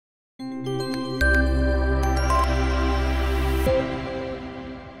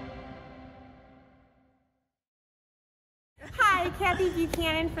Cathy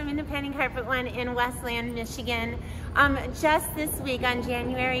Buchanan from Independent Carpet One in Westland, Michigan. Just this week on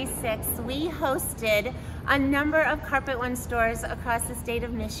January 6th, we hosted a number of Carpet One stores across the state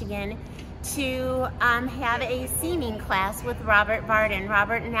of Michigan to have a seaming class with Robert Barden.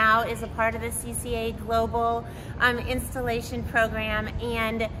 Robert now is a part of the CCA Global installation program,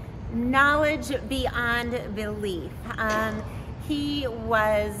 and knowledge beyond belief. He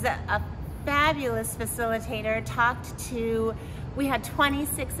was a fabulous facilitator. We had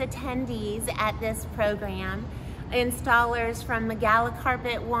 26 attendees at this program. Installers from Magala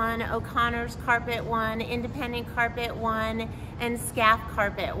Carpet One, O'Connor's Carpet One, Independent Carpet One, and Scaff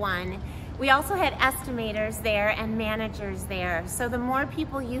Carpet One. We also had estimators there and managers there. So the more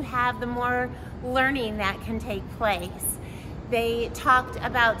people you have, the more learning that can take place. They talked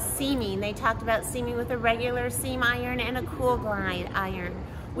about seaming. They talked about seaming with a regular seam iron and a cool glide iron.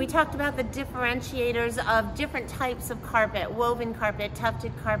 We talked about the differentiators of different types of carpet: woven carpet,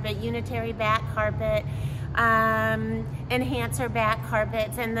 tufted carpet, unitary back carpet, enhancer back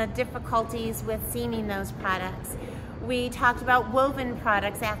carpets, and the difficulties with seaming those products. We talked about woven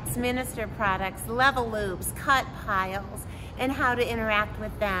products, Axminster products, level loops, cut piles, and how to interact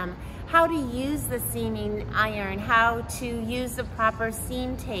with them, how to use the seaming iron, how to use the proper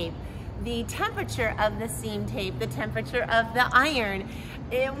seam tape, the temperature of the seam tape, the temperature of the iron.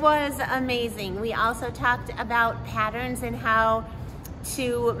 It was amazing. We also talked about patterns and how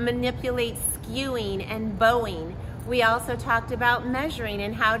to manipulate skewing and bowing. We also talked about measuring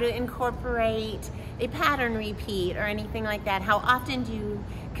and how to incorporate a pattern repeat or anything like that. How often do you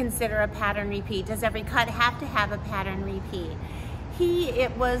consider a pattern repeat? Does every cut have to have a pattern repeat?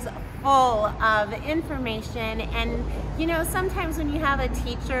 It was full of information, and you know, sometimes when you have a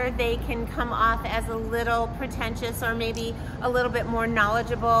teacher, they can come off as a little pretentious or maybe a little bit more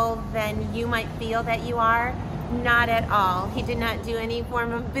knowledgeable than you might feel that you are. Not at all. He did not do any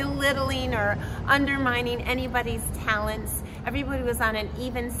form of belittling or undermining anybody's talents. Everybody was on an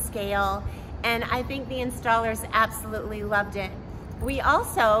even scale, and I think the installers absolutely loved it. We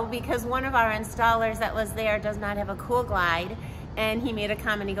also, because one of our installers that was there does not have a cool glide, and he made a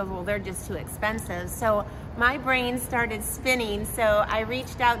comment, he goes, well, they're just too expensive. So my brain started spinning, so I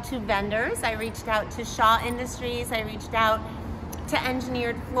reached out to vendors, I reached out to Shaw Industries, I reached out to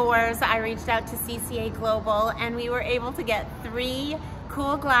Engineered Floors, I reached out to CCA Global, and we were able to get 3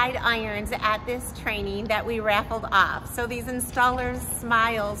 cool glide irons at this training that we raffled off. So these installers'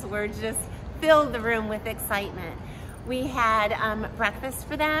 smiles were just filled the room with excitement. We had breakfast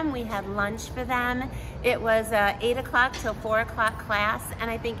for them, we had lunch for them. It was a 8 o'clock till 4 o'clock class,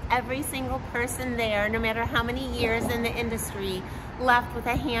 and I think every single person there, no matter how many years in the industry, left with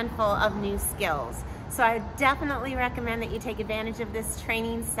a handful of new skills. So I definitely recommend that you take advantage of this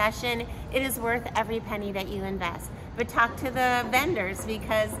training session. It is worth every penny that you invest. But talk to the vendors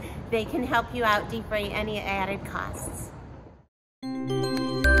because they can help you out defray any added costs.